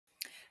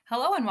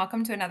Hello and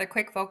welcome to another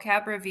quick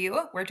vocab review.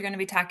 We're going to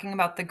be talking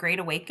about the Great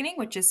Awakening,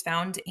 which is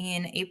found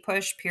in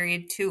APUSH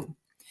period 2.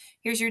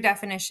 Here's your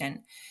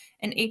definition.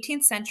 An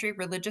 18th century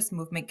religious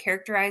movement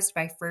characterized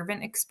by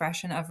fervent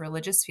expression of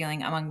religious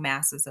feeling among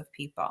masses of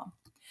people.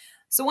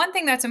 So one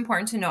thing that's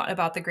important to note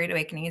about the Great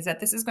Awakening is that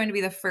this is going to be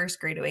the first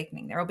Great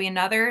Awakening. There will be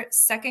another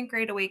second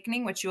Great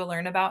Awakening, which you will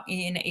learn about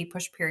in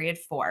APUSH period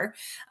 4.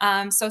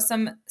 So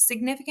some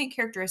significant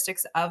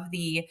characteristics of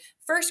the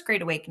first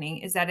Great Awakening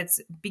is that it's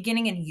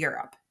beginning in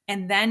Europe.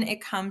 And then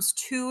it comes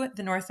to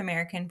the North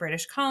American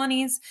British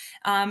colonies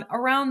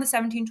around the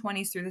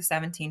 1720s through the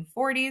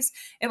 1740s.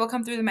 It will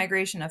come through the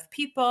migration of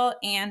people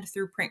and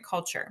through print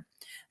culture.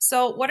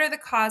 So what are the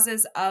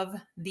causes of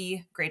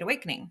the Great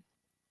Awakening?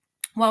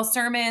 Well,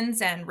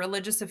 sermons and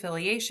religious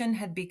affiliation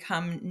had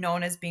become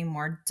known as being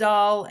more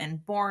dull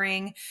and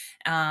boring.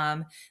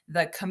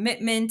 The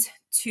commitment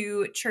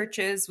to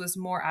churches was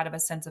more out of a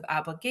sense of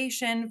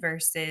obligation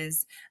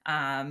versus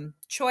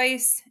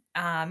choice.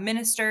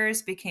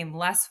 Ministers became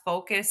less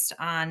focused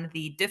on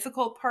the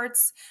difficult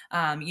parts,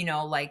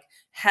 like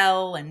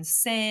hell and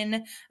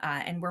sin,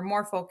 and were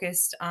more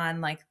focused on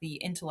like the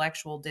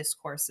intellectual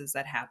discourses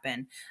that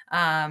happen.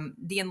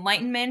 The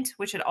Enlightenment,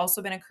 which had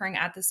also been occurring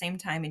at the same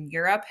time in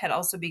Europe, had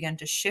also begun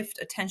to shift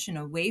attention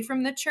away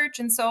from the church.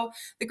 And so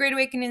the Great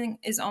Awakening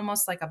is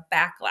almost like a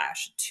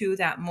backlash to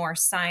that more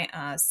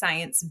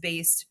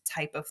science-based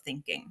type of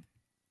thinking.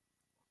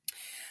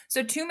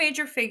 So two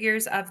major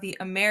figures of the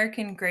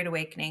American Great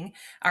Awakening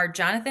are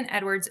Jonathan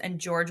Edwards and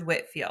George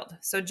Whitefield.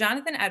 So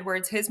Jonathan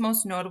Edwards, his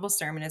most notable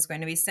sermon is going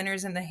to be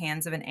Sinners in the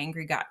Hands of an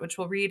Angry God, which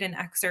we'll read an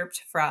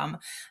excerpt from.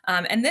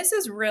 And this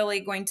is really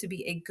going to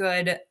be a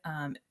good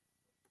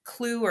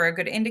clue or a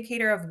good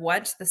indicator of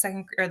what the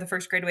second or the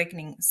first Great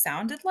Awakening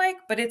sounded like,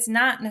 but it's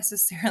not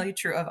necessarily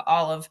true of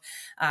all of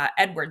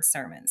Edwards'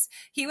 sermons.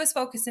 He was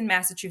focused in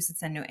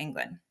Massachusetts and New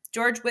England.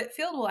 George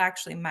Whitefield will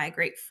actually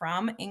migrate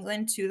from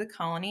England to the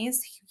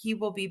colonies. He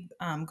will be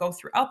go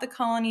throughout the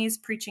colonies,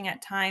 preaching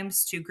at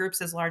times to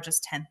groups as large as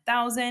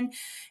 10,000,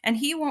 and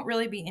he won't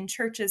really be in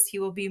churches. He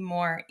will be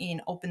more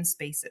in open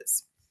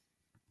spaces.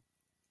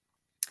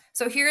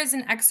 So here is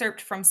an excerpt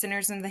from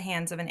Sinners in the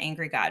Hands of an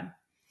Angry God.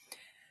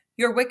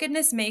 Your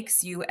wickedness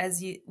makes you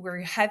as you were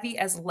heavy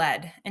as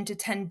lead, and to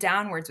tend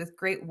downwards with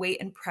great weight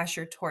and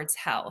pressure towards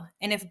hell.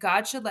 And if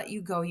God should let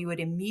you go, you would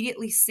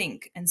immediately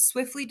sink and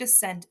swiftly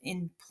descend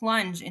and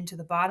plunge into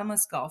the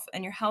bottomless gulf.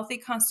 And your healthy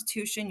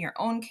constitution, your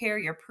own care,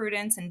 your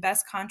prudence, and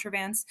best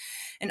contrivance,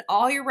 and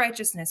all your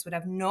righteousness would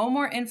have no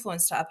more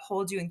influence to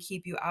uphold you and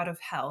keep you out of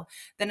hell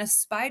than a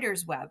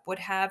spider's web would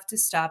have to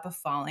stop a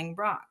falling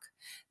rock.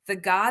 The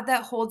God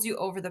that holds you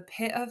over the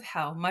pit of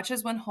hell, much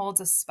as one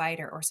holds a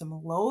spider or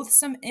some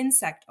loathsome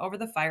insect over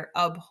the fire,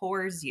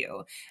 abhors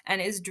you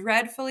and is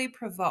dreadfully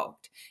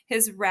provoked.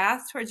 His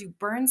wrath towards you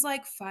burns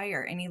like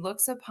fire, and he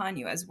looks upon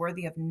you as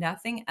worthy of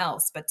nothing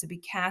else but to be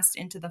cast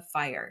into the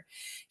fire.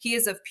 He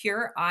is of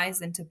purer eyes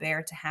than to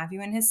bear to have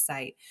you in his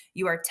sight.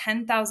 You are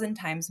 10,000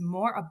 times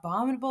more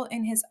abominable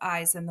in his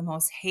eyes than the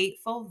most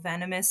hateful,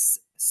 venomous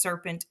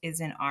serpent is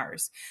in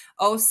ours.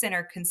 O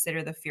sinner,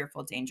 consider the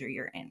fearful danger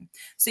you're in.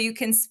 So you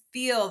can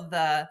feel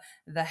the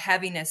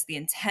heaviness, the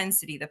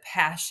intensity, the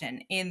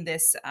passion in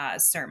this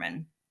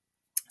sermon.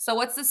 So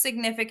what's the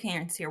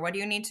significance here? What do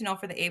you need to know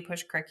for the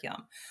APUSH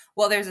curriculum?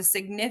 Well, there's a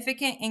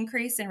significant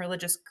increase in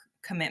religious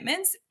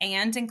commitments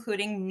and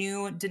including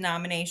new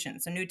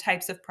denominations, so new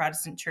types of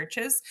Protestant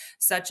churches,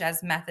 such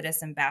as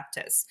Methodists and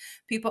Baptists.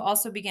 People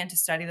also began to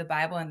study the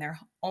Bible in their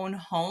own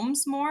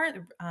homes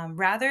more,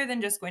 rather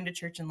than just going to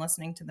church and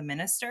listening to the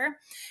minister.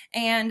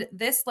 And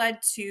this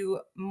led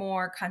to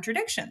more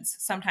contradictions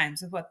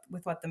sometimes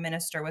with what the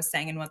minister was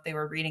saying and what they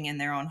were reading in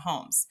their own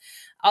homes.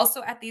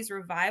 Also, at these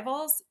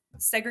revivals,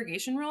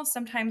 segregation rules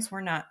sometimes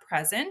were not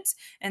present.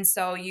 And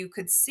so you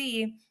could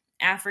see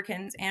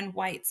Africans and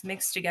whites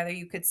mixed together.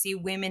 You could see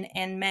women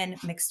and men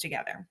mixed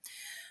together.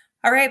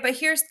 All right, but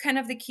here's kind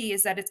of the key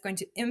is that it's going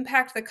to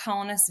impact the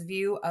colonists'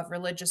 view of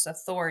religious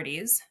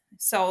authorities.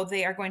 So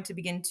they are going to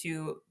begin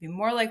to be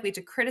more likely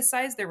to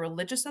criticize their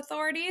religious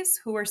authorities,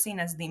 who are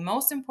seen as the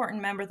most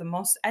important member, the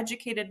most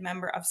educated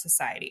member of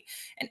society.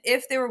 And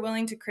if they were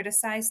willing to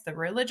criticize the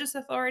religious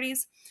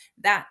authorities,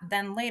 that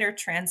then later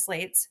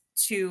translates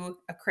to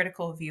a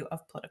critical view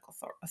of political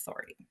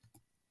authority.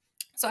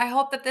 So I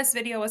hope that this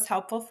video was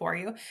helpful for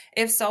you.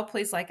 If so,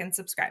 please like and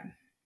subscribe.